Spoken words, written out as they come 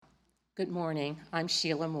Good morning. I'm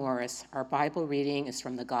Sheila Morris. Our Bible reading is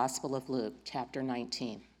from the Gospel of Luke, chapter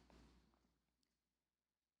 19.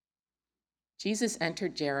 Jesus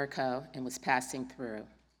entered Jericho and was passing through.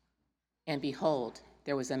 And behold,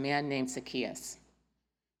 there was a man named Zacchaeus.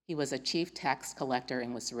 He was a chief tax collector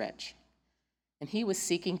and was rich. And he was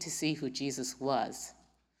seeking to see who Jesus was,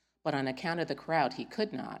 but on account of the crowd he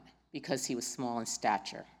could not, because he was small in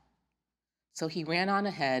stature. So he ran on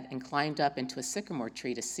ahead and climbed up into a sycamore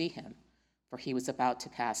tree to see him, for he was about to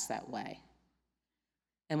pass that way.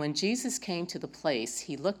 And when Jesus came to the place,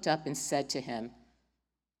 he looked up and said to him,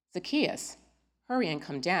 "Zacchaeus, hurry and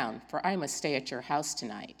come down, for I must stay at your house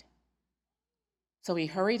tonight." So he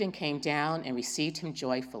hurried and came down and received him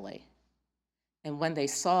joyfully. And when they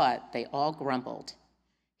saw it, they all grumbled,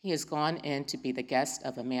 "He has gone in to be the guest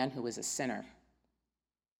of a man who is a sinner."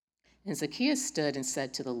 And Zacchaeus stood and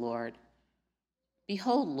said to the Lord,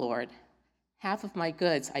 "Behold, Lord, half of my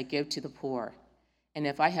goods I give to the poor, and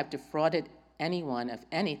if I have defrauded anyone of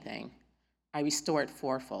anything, I restore it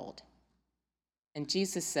fourfold." And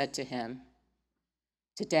Jesus said to him,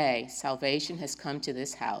 "Today salvation has come to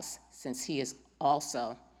this house, since he is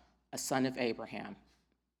also a son of Abraham.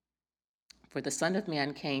 For the Son of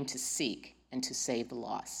Man came to seek and to save the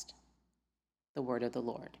lost." The word of the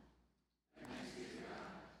Lord.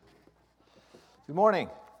 Good morning.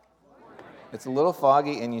 It's a little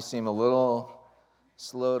foggy and you seem a little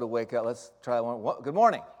slow to wake up. Let's try one. Good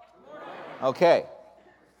morning. Okay.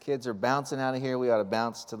 Kids are bouncing out of here. We ought to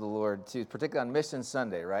bounce to the Lord too, particularly on Mission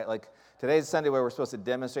Sunday, right? Like today's Sunday where we're supposed to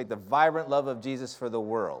demonstrate the vibrant love of Jesus for the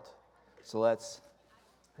world. So let's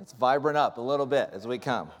vibrant up a little bit as we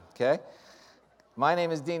come, okay? My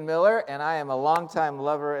name is Dean Miller, and I am a longtime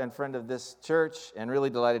lover and friend of this church and really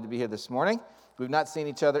delighted to be here this morning. We've not seen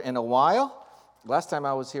each other in a while. Last time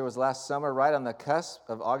I was here was last summer, right on the cusp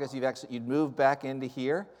of August. You'd moved back into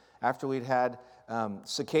here after we'd had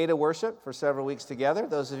cicada worship for several weeks together.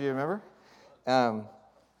 Those of you remember? Did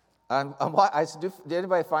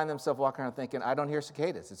anybody find themselves walking around thinking, I don't hear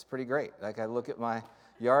cicadas? It's pretty great. Like I look at my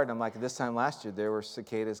yard and I'm like, this time last year there were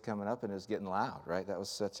cicadas coming up and it was getting loud, right? That was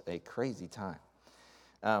such a crazy time.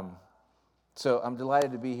 So I'm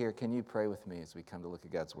delighted to be here. Can you pray with me as we come to look at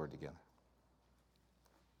God's Word together?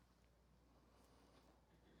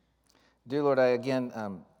 Dear Lord, I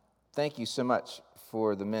again thank you so much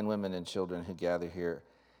for the men, women, and children who gather here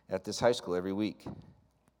at this high school every week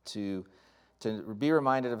to be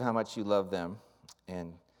reminded of how much you love them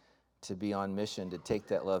and to be on mission to take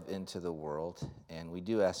that love into the world. And we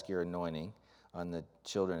do ask your anointing on the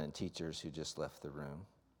children and teachers who just left the room.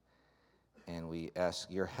 And we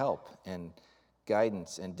ask your help and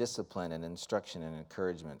guidance and discipline and instruction and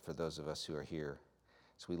encouragement for those of us who are here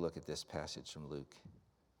as we look at this passage from Luke.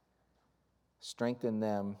 Strengthen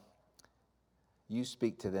them. You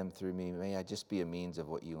speak to them through me. May I just be a means of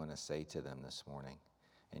what you want to say to them this morning.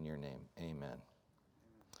 In your name, amen.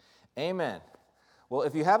 Amen. Well,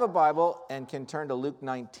 if you have a Bible and can turn to Luke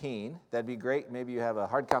 19, that'd be great. Maybe you have a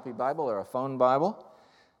hard copy Bible or a phone Bible.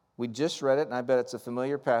 We just read it, and I bet it's a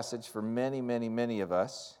familiar passage for many, many, many of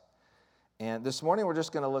us. And this morning we're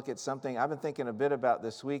just going to look at something I've been thinking a bit about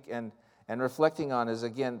this week and reflecting on is,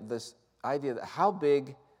 again, this idea that how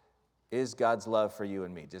big is God's love for you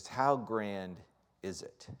and me? Just how grand is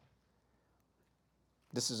it?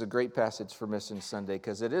 This is a great passage for Mission Sunday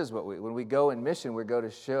because it is when we go in mission, we go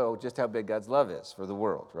to show just how big God's love is for the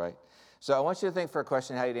world, right? So I want you to think for a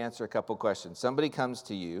question how you'd answer a couple questions. Somebody comes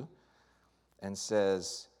to you and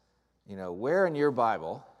says, where in your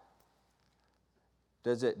Bible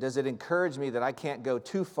does it encourage me that I can't go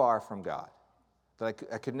too far from God? That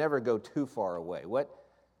I could never go too far away?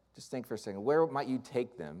 Just think for a second. Where might you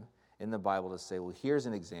take them in the Bible to say, well, here's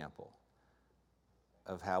an example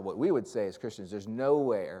of how what we would say as Christians, there's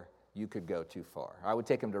nowhere you could go too far. I would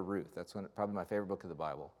take them to Ruth. That's probably my favorite book of the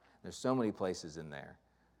Bible. There's so many places in there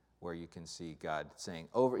where you can see God saying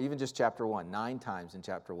over, even just chapter 1, 9 times in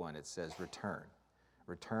chapter 1, it says return,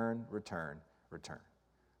 return, return, return.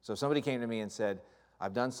 So if somebody came to me and said,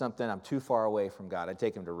 I've done something, I'm too far away from God, I'd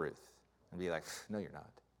take them to Ruth and be like, no, you're not.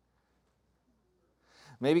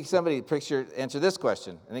 Maybe somebody answer this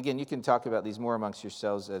question. And again, you can talk about these more amongst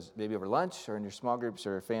yourselves as maybe over lunch or in your small groups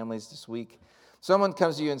or families this week. Someone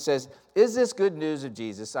comes to you and says, is this good news of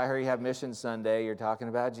Jesus? I heard you have Mission Sunday. You're talking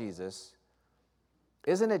about Jesus.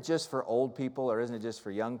 Isn't it just for old people or isn't it just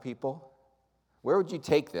for young people? Where would you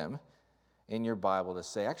take them in your Bible to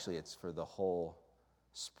say, actually, it's for the whole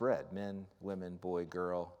spread, men, women, boy,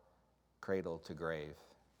 girl, cradle to grave?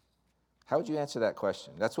 How would you answer that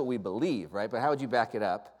question? That's what we believe, right? But how would you back it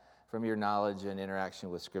up from your knowledge and interaction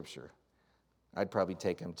with Scripture? I'd probably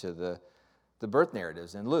take them to the the birth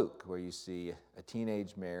narratives in Luke, where you see a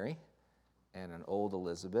teenage Mary and an old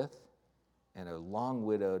Elizabeth and a long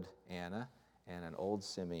widowed Anna and an old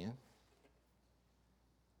Simeon.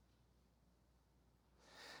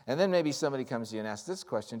 And then maybe somebody comes to you and asks this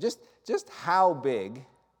question, just how big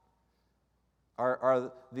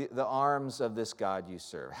are the arms of this God you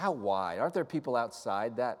serve? How wide? Aren't there people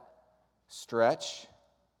outside that stretch?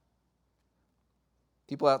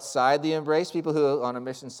 People outside the embrace? People who on a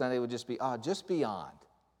Mission Sunday would just be, just beyond.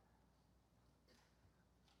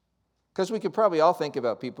 Because we could probably all think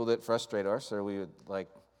about people that frustrate us, or we would, like,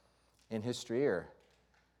 in history or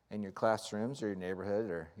in your classrooms or your neighborhood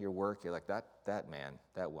or your work, you're like, that man,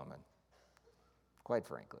 that woman. Quite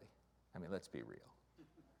frankly. I mean, let's be real.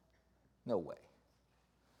 No way.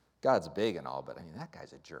 God's big and all, but I mean, that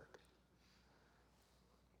guy's a jerk.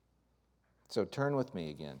 So turn with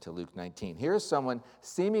me again to Luke 19. Here's someone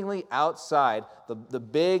seemingly outside the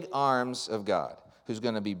big arms of God who's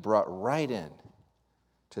going to be brought right in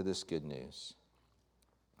to this good news.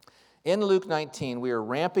 In Luke 19, we are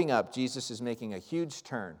ramping up. Jesus is making a huge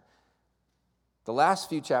turn. The last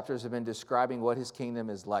few chapters have been describing what his kingdom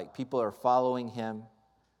is like. People are following him.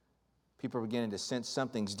 People are beginning to sense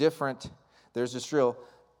something's different. There's this real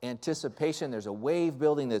anticipation. There's a wave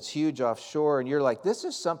building that's huge offshore, and you're like, this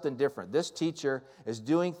is something different. This teacher is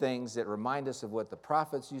doing things that remind us of what the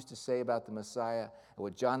prophets used to say about the Messiah and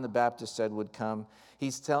what John the Baptist said would come.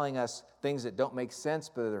 He's telling us things that don't make sense,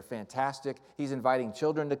 but they're fantastic. He's inviting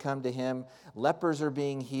children to come to him. Lepers are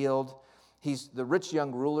being healed. The rich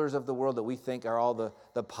young rulers of the world that we think are all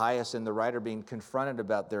the pious and the right are being confronted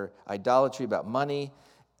about their idolatry, about money.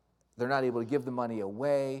 They're not able to give the money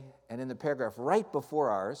away. And in the paragraph right before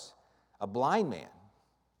ours, a blind man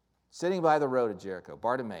sitting by the road at Jericho,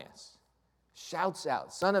 Bartimaeus, shouts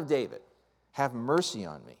out, "Son of David, have mercy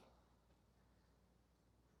on me."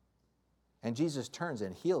 And Jesus turns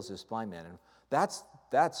and heals this blind man. And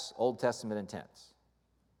that's Old Testament intense.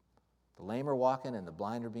 The lame are walking and the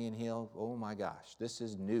blind are being healed. Oh my gosh, this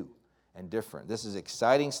is new and different. This is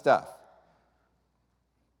exciting stuff.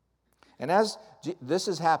 And as this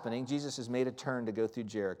is happening, Jesus has made a turn to go through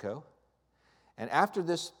Jericho. And after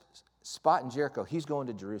this spot in Jericho, he's going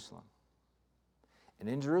to Jerusalem. And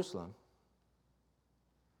in Jerusalem,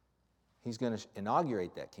 he's going to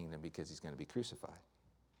inaugurate that kingdom because he's going to be crucified.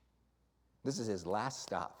 This is his last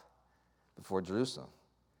stop before Jerusalem.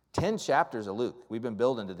 10 chapters of Luke. We've been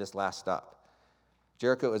building to this last stop.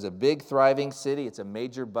 Jericho is a big, thriving city. It's a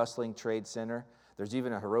major, bustling trade center. There's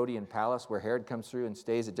even a Herodian palace where Herod comes through and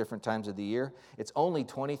stays at different times of the year. It's only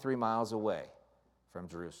 23 miles away from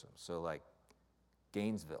Jerusalem. So like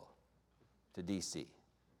Gainesville to D.C.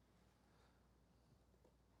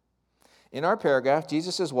 In our paragraph,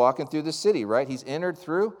 Jesus is walking through the city, right? He's entered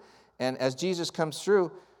through, and as Jesus comes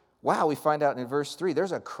through, wow, we find out in verse 3,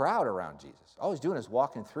 there's a crowd around Jesus. All he's doing is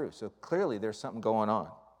walking through, so clearly there's something going on.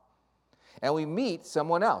 And we meet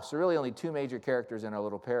someone else. There are really only two major characters in our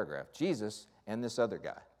little paragraph, Jesus and this other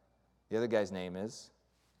guy. The other guy's name is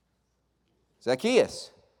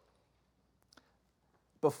Zacchaeus.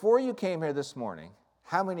 Before you came here this morning,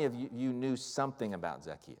 how many of you knew something about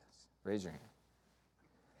Zacchaeus? Raise your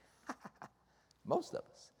hand. Most of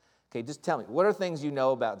us. Okay, just tell me, what are things you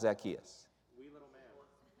know about Zacchaeus? Wee little man.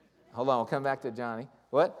 Hold on, we'll come back to Johnny.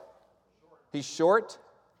 What? He's short.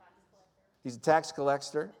 He's a tax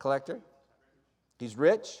collector. He's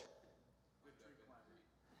rich.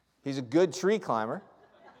 He's a good tree climber.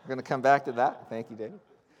 We're going to come back to that. Thank you, David.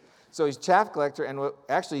 So he's chaff collector, and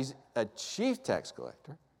actually he's a chief tax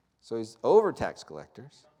collector. So he's over tax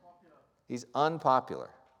collectors. He's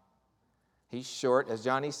unpopular. He's short, as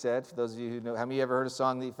Johnny said. For those of you who know, how many of you ever heard a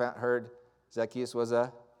song that you heard Zacchaeus was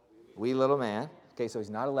a wee little man? Okay, so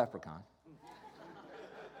he's not a leprechaun.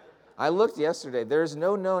 I looked yesterday. There's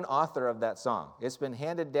no known author of that song. It's been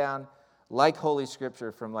handed down like Holy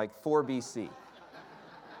Scripture from like 4 BC.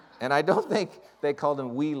 And I don't think they called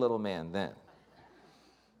him wee little man then.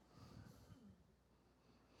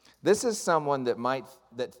 This is someone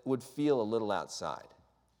that would feel a little outside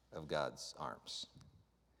of God's arms.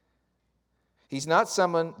 He's not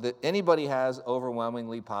someone that anybody has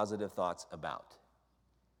overwhelmingly positive thoughts about.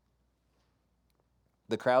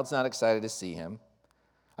 The crowd's not excited to see him.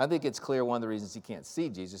 I think it's clear one of the reasons he can't see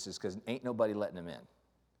Jesus is because ain't nobody letting him in.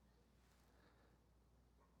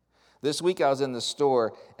 This week I was in the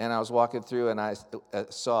store and I was walking through and I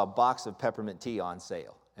saw a box of peppermint tea on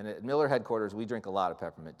sale. And at Miller headquarters, we drink a lot of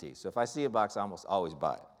peppermint tea. So if I see a box, I almost always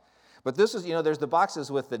buy it. But this is, there's the boxes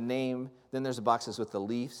with the name, then there's the boxes with the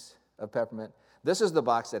leaves of peppermint. This is the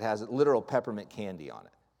box that has literal peppermint candy on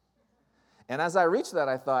it. And as I reached that,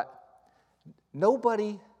 I thought,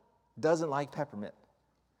 nobody doesn't like peppermint?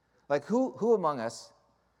 Like who among us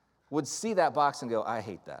would see that box and go, I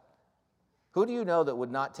hate that? Who do you know that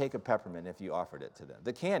would not take a peppermint if you offered it to them?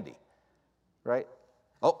 The candy, right?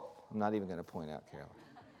 Oh, I'm not even going to point out, Carolyn.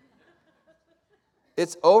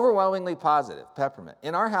 It's overwhelmingly positive, peppermint.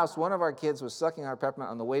 In our house, one of our kids was sucking our peppermint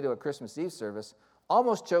on the way to a Christmas Eve service,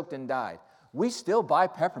 almost choked and died. We still buy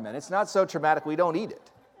peppermint. It's not so traumatic we don't eat it.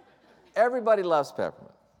 Everybody loves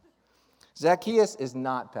peppermint. Zacchaeus is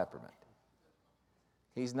not peppermint.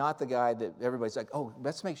 He's not the guy that everybody's like, oh,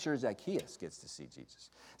 let's make sure Zacchaeus gets to see Jesus.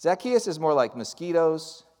 Zacchaeus is more like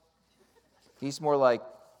mosquitoes. He's more like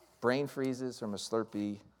brain freezes from a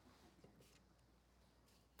Slurpee.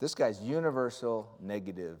 This guy's universal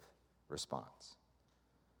negative response.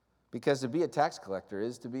 Because to be a tax collector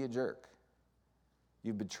is to be a jerk.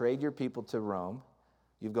 You've betrayed your people to Rome.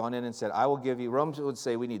 You've gone in and said, I will give you, Rome would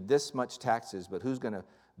say we need this much taxes, but who's going to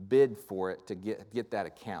bid for it to get that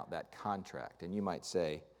account, that contract? And you might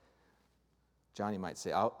say, Johnny might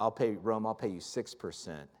say, I'll pay Rome, I'll pay you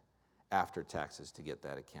 6% after taxes to get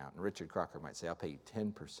that account. And Richard Crocker might say, I'll pay you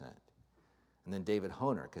 10%. And then David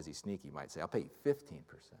Honer, because he's sneaky, might say, I'll pay you 15%.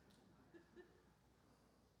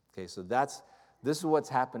 Okay, so this is what's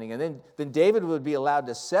happening. And then David would be allowed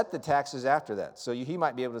to set the taxes after that. So he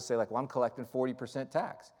might be able to say, like, well, I'm collecting 40%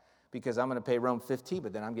 tax because I'm going to pay Rome 15,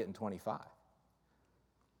 but then I'm getting 25.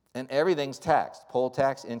 And everything's taxed. Poll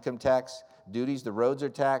tax, income tax, duties, the roads are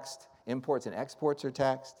taxed, imports and exports are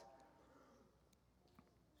taxed.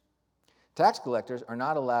 Tax collectors are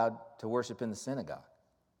not allowed to worship in the synagogue.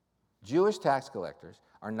 Jewish tax collectors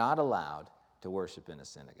are not allowed to worship in a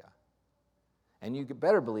synagogue. And you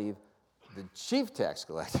better believe the chief tax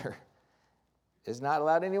collector is not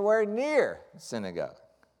allowed anywhere near a synagogue.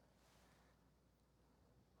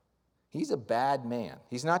 He's a bad man.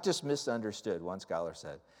 He's not just misunderstood, one scholar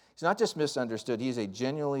said. He's not just misunderstood, he's a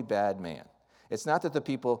genuinely bad man. It's not that the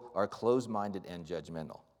people are closed-minded and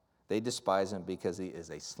judgmental. They despise him because he is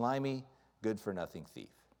a slimy, good-for-nothing thief.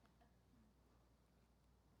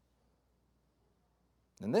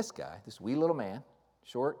 And this guy, this wee little man,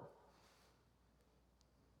 short,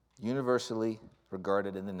 universally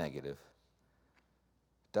regarded in the negative,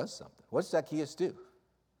 does something. What does Zacchaeus do?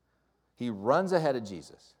 He runs ahead of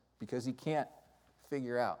Jesus because he can't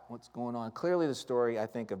figure out what's going on. Clearly the story, I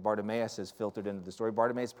think, of Bartimaeus has filtered into the story.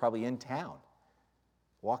 Bartimaeus is probably in town,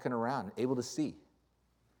 walking around, able to see.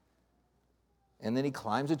 And then he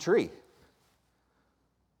climbs a tree.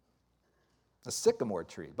 A sycamore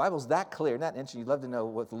tree. The Bible's that clear. Isn't that interesting? You'd love to know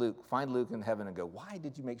what Luke, find Luke in heaven and go, why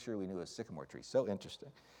did you make sure we knew a sycamore tree? So interesting.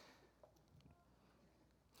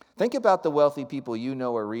 Think about the wealthy people you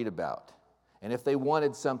know or read about. And if they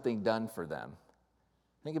wanted something done for them,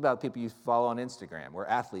 think about people you follow on Instagram or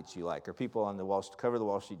athletes you like or people on the cover of the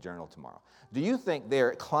Wall Street Journal tomorrow. Do you think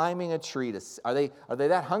they're climbing a tree are they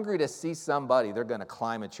that hungry to see somebody they're going to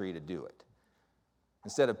climb a tree to do it?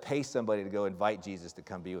 Instead of pay somebody to go invite Jesus to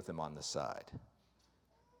come be with him on the side.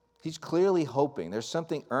 He's clearly hoping. There's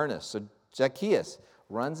something earnest. So Zacchaeus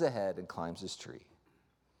runs ahead and climbs his tree.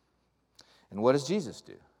 And what does Jesus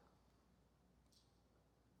do?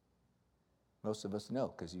 Most of us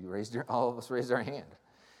know because all of us raised our hand.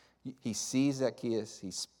 He sees Zacchaeus. He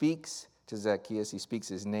speaks to Zacchaeus. He speaks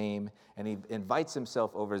his name. And he invites himself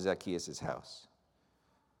over to Zacchaeus' house.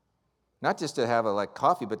 Not just to have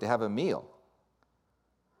coffee, but to have a meal.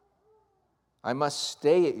 I must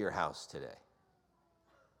stay at your house today.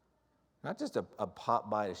 Not just a pop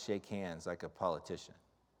by to shake hands like a politician.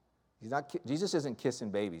 Jesus isn't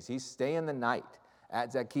kissing babies. He's staying the night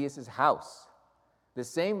at Zacchaeus' house. The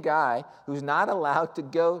same guy who's not allowed to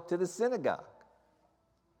go to the synagogue.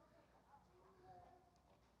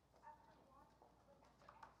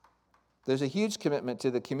 There's a huge commitment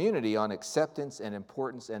to the community on acceptance and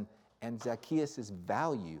importance and Zacchaeus'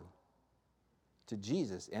 value to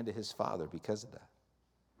Jesus and to his Father because of that.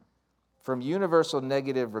 From universal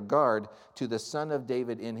negative regard to the Son of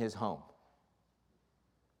David in his home.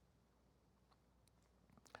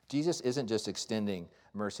 Jesus isn't just extending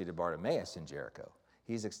mercy to Bartimaeus in Jericho.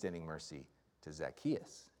 He's extending mercy to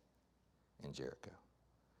Zacchaeus in Jericho.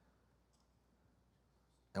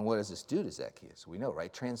 And what does this do to Zacchaeus? We know,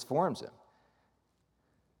 right? Transforms him.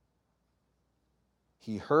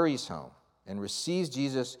 He hurries home and receives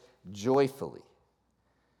Jesus joyfully.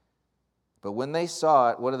 But when they saw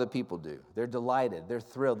it, what do the people do? They're delighted. They're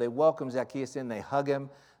thrilled. They welcome Zacchaeus in. They hug him.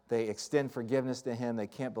 They extend forgiveness to him. They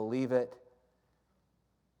can't believe it.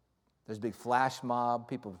 There's a big flash mob.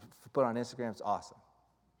 People put on Instagram. It's awesome.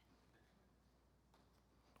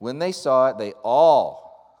 When they saw it, they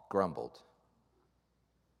all grumbled.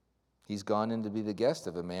 He's gone in to be the guest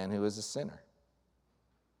of a man who is a sinner.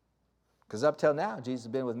 Because up till now, Jesus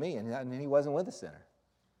has been with me, and he wasn't with a sinner.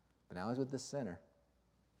 But now he's with this sinner.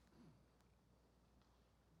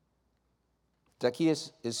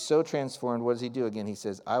 Zacchaeus is so transformed. What does he do? Again, he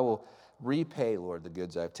says, I will repay, Lord, the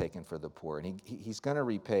goods I've taken for the poor. And he's going to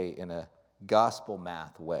repay in a gospel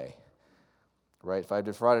math way. Right? If I've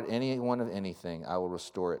defrauded anyone of anything, I will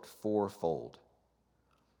restore it fourfold.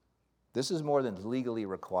 This is more than legally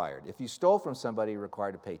required. If you stole from somebody, you're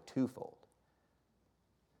required to pay twofold.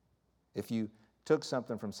 If you took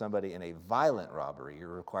something from somebody in a violent robbery, you're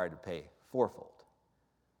required to pay fourfold.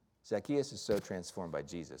 Zacchaeus is so transformed by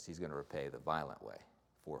Jesus, he's going to repay the violent way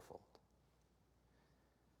fourfold.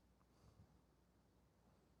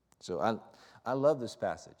 So I love this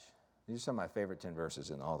passage. These are some of my favorite 10 verses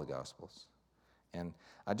in all the Gospels. And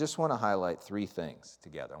I just want to highlight three things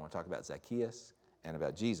together. I want to talk about Zacchaeus and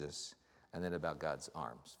about Jesus, and then about God's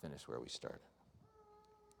arms, finish where we started.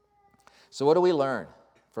 So what do we learn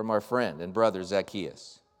from our friend and brother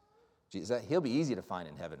Zacchaeus? He'll be easy to find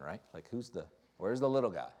in heaven, right? Like, where's the little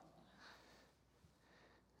guy?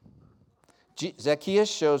 Zacchaeus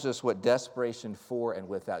shows us what desperation for and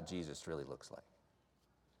without Jesus really looks like.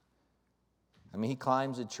 I mean, he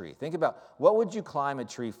climbs a tree. Think about, what would you climb a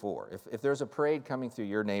tree for? If there's a parade coming through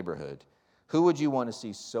your neighborhood, who would you want to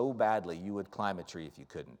see so badly you would climb a tree if you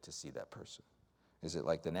couldn't to see that person? Is it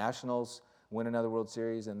like the Nationals win another World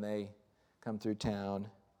Series and they come through town?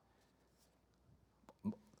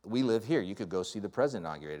 We live here. You could go see the president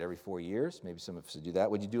inaugurated every 4 years. Maybe some of us would do that.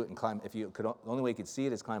 Would you do it and climb? If you could, the only way you could see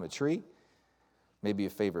it is climb a tree. Maybe a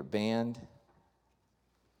favorite band.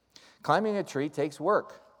 Climbing a tree takes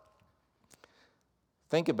work.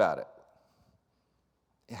 Think about it.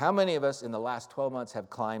 How many of us in the last 12 months have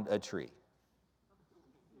climbed a tree?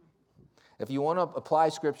 If you want to apply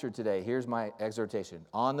Scripture today, here's my exhortation.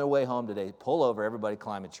 On their way home today, pull over, everybody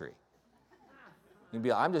climb a tree. You'd be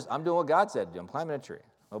like, I'm doing what God said to do. I'm climbing a tree,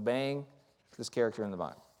 obeying this character in the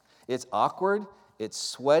Bible. It's awkward. It's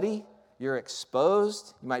sweaty. You're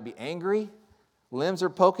exposed. You might be angry. Limbs are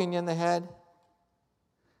poking you in the head.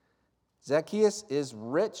 Zacchaeus is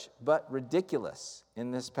rich but ridiculous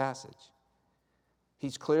in this passage.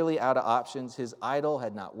 He's clearly out of options. His idol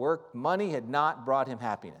had not worked. Money had not brought him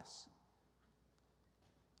happiness.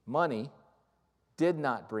 Money did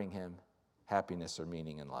not bring him happiness or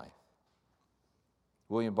meaning in life.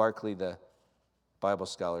 William Barclay, the Bible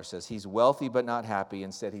scholar, says he's wealthy but not happy.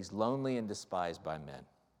 Instead, he's lonely and despised by men.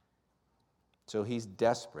 So he's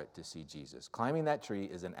desperate to see Jesus. Climbing that tree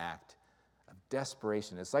is an act of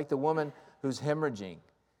desperation. It's like the woman who's hemorrhaging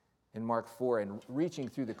in Mark 4 and reaching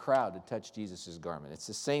through the crowd to touch Jesus' garment. It's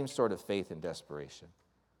the same sort of faith and desperation.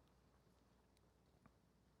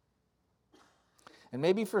 And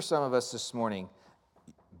maybe for some of us this morning,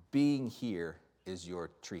 being here is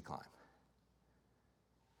your tree climb.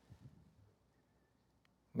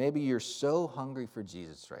 Maybe you're so hungry for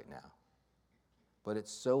Jesus right now, but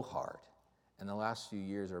it's so hard. And the last few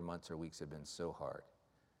years or months or weeks have been so hard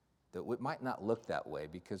that it might not look that way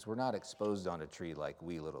because we're not exposed on a tree like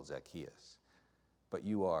wee little Zacchaeus. But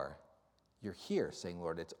you are. You're here saying,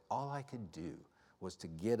 Lord, it's all I could do was to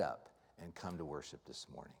get up and come to worship this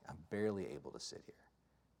morning. I'm barely able to sit here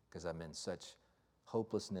because I'm in such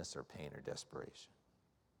hopelessness or pain or desperation.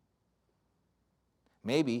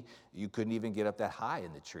 Maybe you couldn't even get up that high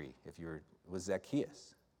in the tree if you were with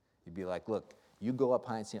Zacchaeus. You'd be like, look, you go up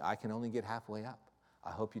high and say, I can only get halfway up. I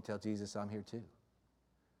hope you tell Jesus I'm here too.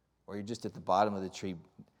 Or you're just at the bottom of the tree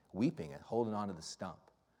weeping and holding on to the stump,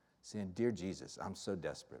 saying, dear Jesus, I'm so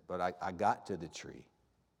desperate, but I got to the tree.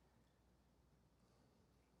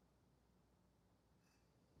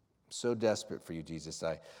 I'm so desperate for you, Jesus.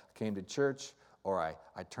 I came to church, or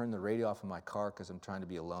I turned the radio off in my car because I'm trying to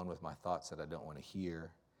be alone with my thoughts that I don't want to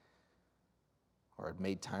hear. Or I've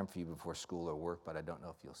made time for you before school or work, but I don't know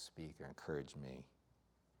if you'll speak or encourage me.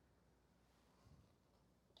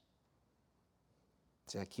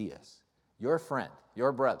 Zacchaeus, your friend,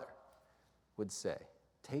 your brother, would say,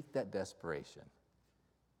 take that desperation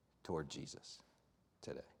toward Jesus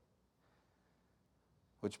today.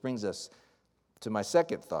 Which brings us to my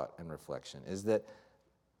second thought and reflection, is that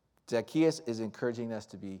Zacchaeus is encouraging us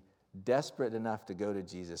to be desperate enough to go to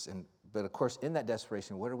Jesus. But of course, in that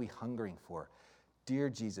desperation, what are we hungering for? Dear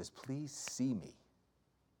Jesus, please see me.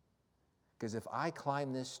 Because if I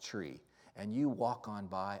climb this tree and you walk on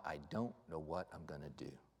by, I don't know what I'm going to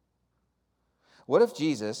do. What if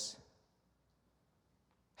Jesus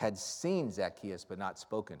had seen Zacchaeus but not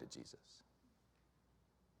spoken to Jesus?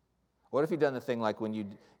 What if he'd done the thing like when you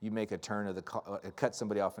make a turn of the car, cut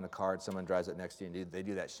somebody off in a car and someone drives up next to you and they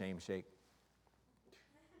do that shame shake?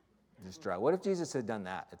 Just dry. What if Jesus had done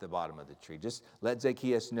that at the bottom of the tree? Just let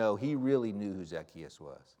Zacchaeus know he really knew who Zacchaeus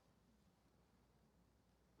was.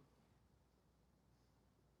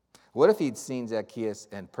 What if he'd seen Zacchaeus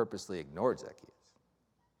and purposely ignored Zacchaeus?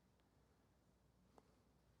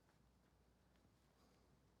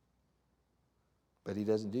 But he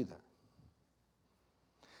doesn't do that.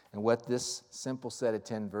 And what this simple set of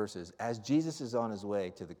 10 verses, as Jesus is on his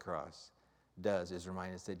way to the cross, does is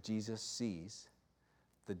remind us that Jesus sees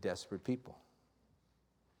the desperate people.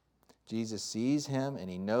 Jesus sees him and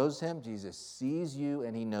he knows him. Jesus sees you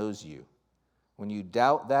and he knows you. When you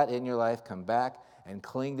doubt that in your life, come back and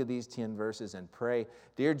cling to these 10 verses and pray,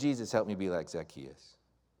 "Dear Jesus, help me be like Zacchaeus."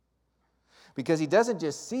 Because he doesn't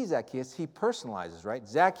just see Zacchaeus, he personalizes, right?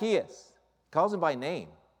 Zacchaeus, calls him by name.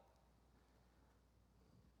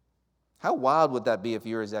 How wild would that be if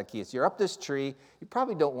you were Zacchaeus? You're up this tree, you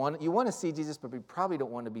probably don't want, you want to see Jesus, but you probably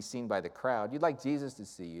don't want to be seen by the crowd. You'd like Jesus to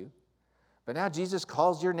see you. But now Jesus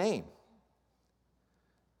calls your name.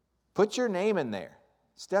 Put your name in there.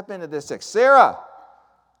 Step into this text. Sarah,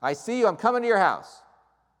 I see you, I'm coming to your house.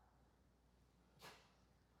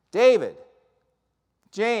 David,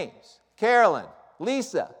 James, Carolyn,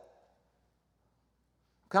 Lisa,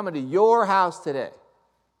 I'm coming to your house today.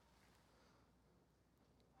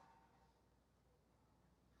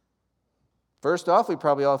 First off, we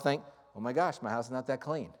probably all think, oh my gosh, my house is not that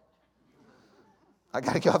clean. I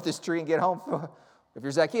got to get off this tree and get home. If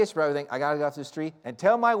you're Zacchaeus, you probably think, I got to get off this tree and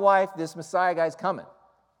tell my wife this Messiah guy's coming.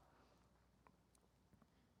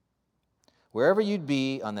 Wherever you'd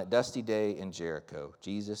be on that dusty day in Jericho,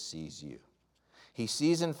 Jesus sees you. He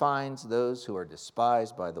sees and finds those who are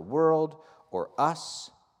despised by the world or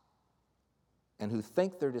us and who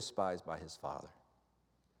think they're despised by his Father.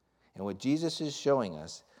 And what Jesus is showing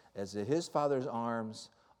us is that his Father's arms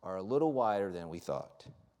are a little wider than we thought.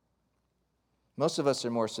 Most of us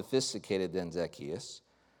are more sophisticated than Zacchaeus,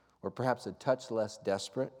 or perhaps a touch less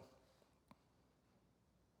desperate.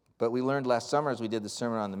 But we learned last summer as we did the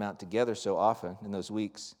Sermon on the Mount together so often in those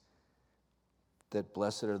weeks that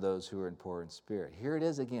blessed are those who are poor in spirit. Here it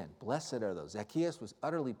is again. Blessed are those. Zacchaeus was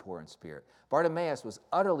utterly poor in spirit. Bartimaeus was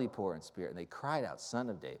utterly poor in spirit. And they cried out, Son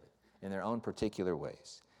of David, in their own particular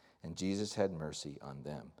ways. And Jesus had mercy on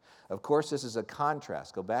them. Of course, this is a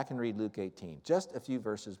contrast. Go back and read Luke 18. Just a few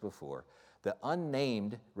verses before, the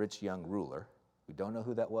unnamed rich young ruler, we don't know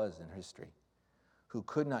who that was in history, who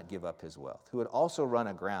could not give up his wealth, who had also run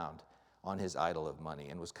aground on his idol of money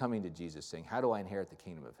and was coming to Jesus saying, how do I inherit the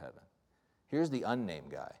kingdom of heaven? Here's the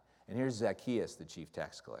unnamed guy, and here's Zacchaeus, the chief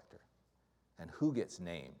tax collector. And who gets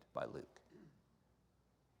named by Luke?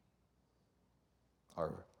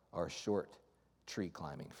 Our short tree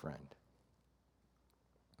climbing friend.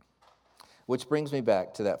 Which brings me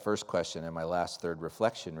back to that first question and my last third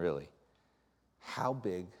reflection, really. How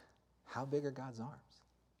big are God's arms?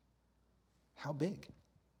 How big?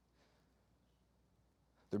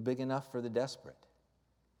 They're big enough for the desperate.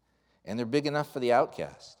 And they're big enough for the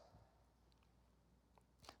outcast.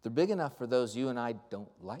 They're big enough for those you and I don't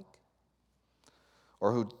like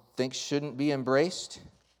or who think shouldn't be embraced.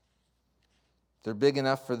 They're big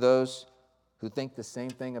enough for those who think the same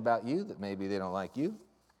thing about you, that maybe they don't like you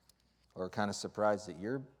or are kind of surprised that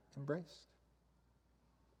you're embraced.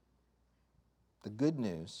 The good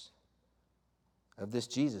news of this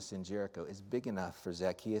Jesus in Jericho is big enough for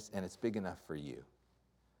Zacchaeus, and it's big enough for you.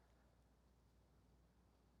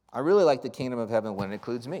 I really like the kingdom of heaven when it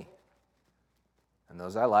includes me and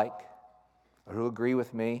those I like or who agree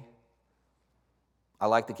with me. I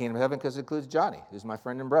like the kingdom of heaven because it includes Johnny, who's my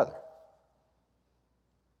friend and brother.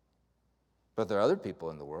 But there are other people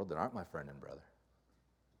in the world that aren't my friend and brother.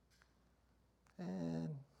 And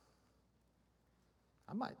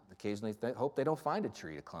I might occasionally hope they don't find a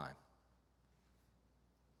tree to climb.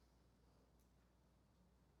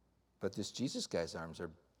 But this Jesus guy's arms are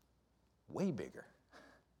way bigger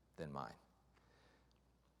than mine.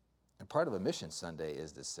 And part of a mission Sunday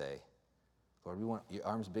is to say, Lord, we want your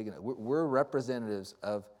arms big enough. We're representatives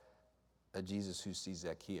of a Jesus who sees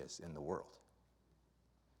Zacchaeus in the world.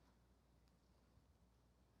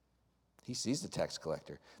 He sees the tax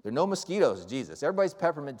collector. There are no mosquitoes to Jesus. Everybody's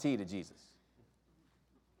peppermint tea to Jesus.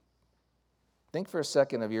 Think for a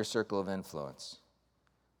second of your circle of influence.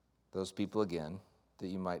 Those people, again, that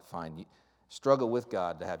you might find struggle with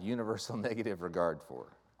God to have universal negative regard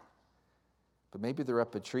for. But maybe they're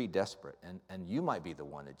up a tree desperate, and you might be the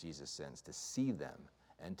one that Jesus sends to see them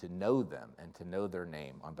and to know their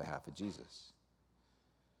name on behalf of Jesus.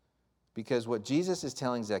 Because what Jesus is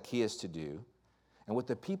telling Zacchaeus to do And what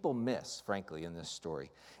the people miss, frankly, in this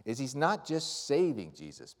story, is he's not just saving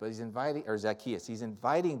Jesus, but he's inviting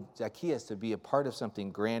Zacchaeus to be a part of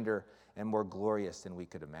something grander and more glorious than we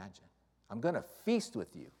could imagine. I'm going to feast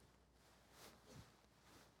with you.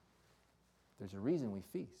 There's a reason we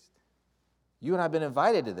feast. You and I have been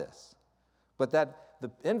invited to this, but the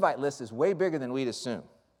invite list is way bigger than we'd assume.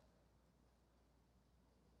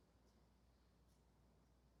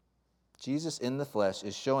 Jesus in the flesh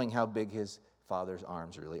is showing how big his Father's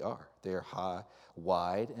arms really are. They're high,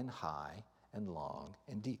 wide and high and long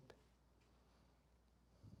and deep.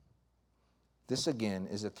 This again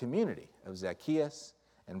is a community of Zacchaeus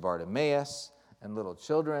and Bartimaeus and little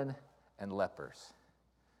children and lepers.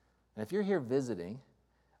 And if you're here visiting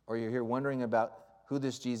or you're here wondering about who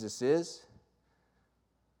this Jesus is,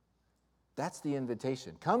 that's the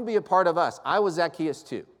invitation. Come be a part of us. I was Zacchaeus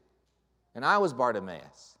too, and I was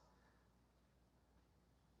Bartimaeus.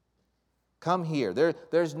 Come here.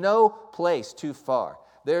 There's no place too far.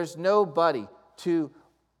 There's nobody too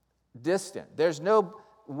distant. There's no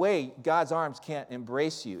way God's arms can't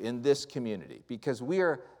embrace you in this community, because we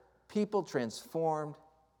are people transformed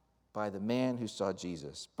by the man who saw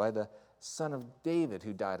Jesus, by the Son of David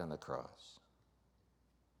who died on the cross.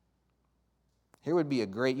 Here would be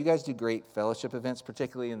you guys do great fellowship events,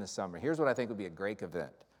 particularly in the summer. Here's what I think would be a great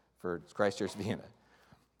event for Christ Church Vienna.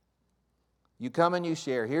 You come and you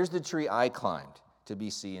share. Here's the tree I climbed to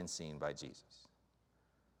be seen by Jesus.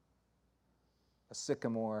 A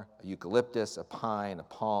sycamore, a eucalyptus, a pine, a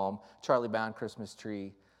palm, Charlie Brown Christmas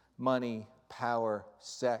tree, money, power,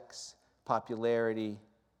 sex, popularity,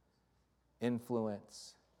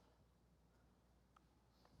 influence.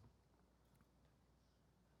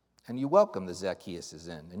 And you welcome the Zacchaeuses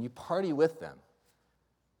in, and you party with them.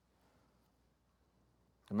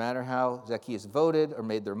 No matter how Zacchaeus voted or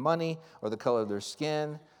made their money or the color of their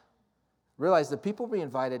skin, realize that people will be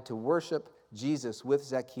invited to worship Jesus with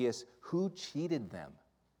Zacchaeus, who cheated them.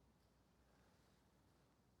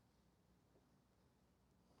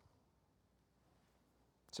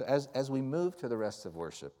 So as we move to the rest of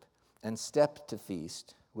worship and step to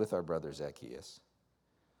feast with our brother Zacchaeus,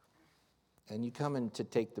 and you come in to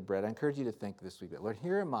take the bread, I encourage you to think this week, Lord,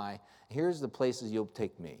 here am I, here's the places you'll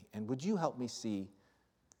take me, and would you help me see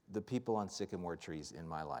the people on sycamore trees in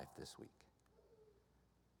my life this week?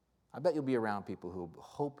 I bet you'll be around people who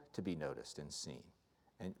hope to be noticed and seen,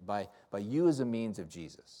 and by you as a means of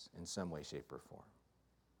Jesus in some way, shape, or form.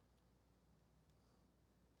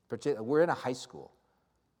 We're in a high school.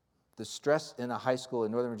 The stress in a high school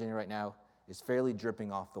in Northern Virginia right now is fairly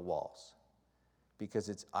dripping off the walls because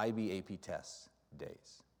it's IB AP tests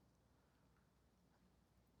days.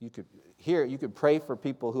 You could pray for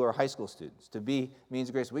people who are high school students to be means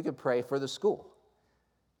of grace. We could pray for the school,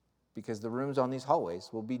 because the rooms on these hallways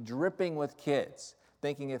will be dripping with kids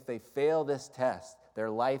thinking if they fail this test, their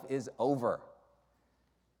life is over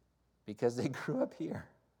because they grew up here.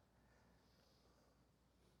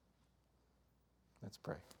 Let's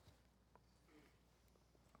pray.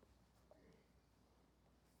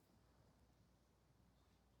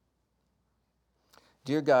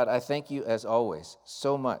 Dear God, I thank you as always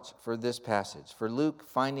so much for this passage, for Luke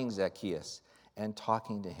finding Zacchaeus and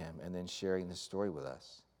talking to him and then sharing the story with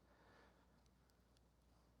us.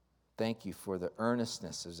 Thank you for the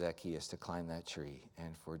earnestness of Zacchaeus to climb that tree,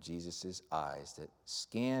 and for Jesus' eyes that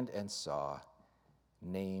scanned and saw,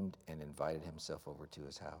 named, and invited himself over to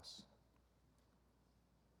his house.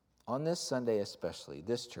 On this Sunday especially,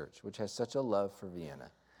 this church, which has such a love for Vienna,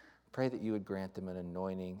 pray that you would grant them an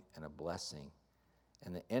anointing and a blessing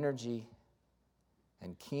and the energy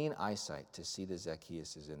and keen eyesight to see the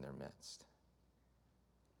Zacchaeuses in their midst.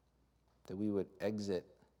 That we would exit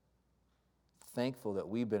thankful that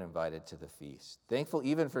we've been invited to the feast. Thankful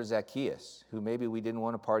even for Zacchaeus, who maybe we didn't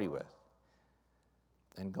want to party with,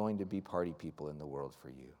 and going to be party people in the world for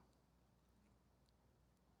you.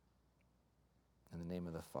 In the name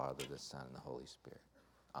of the Father, the Son, and the Holy Spirit.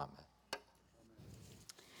 Amen.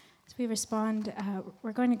 As we respond,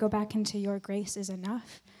 we're going to go back into Your Grace is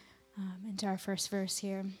Enough, into our first verse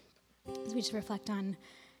here, as we just reflect on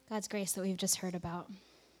God's grace that we've just heard about.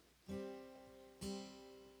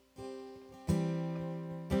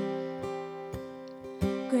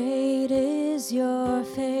 Great is your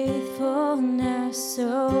faithfulness,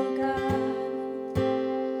 O God.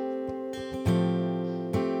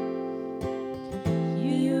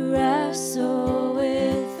 You wrestle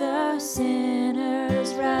with the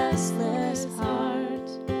sinner's restless heart.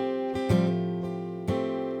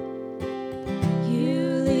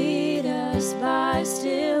 You lead us by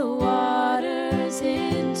still waters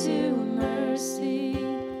into mercy.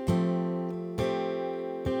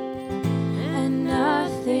 And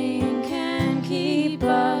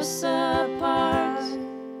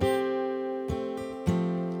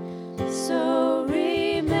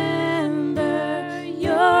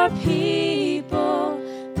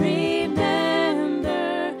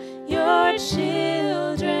worship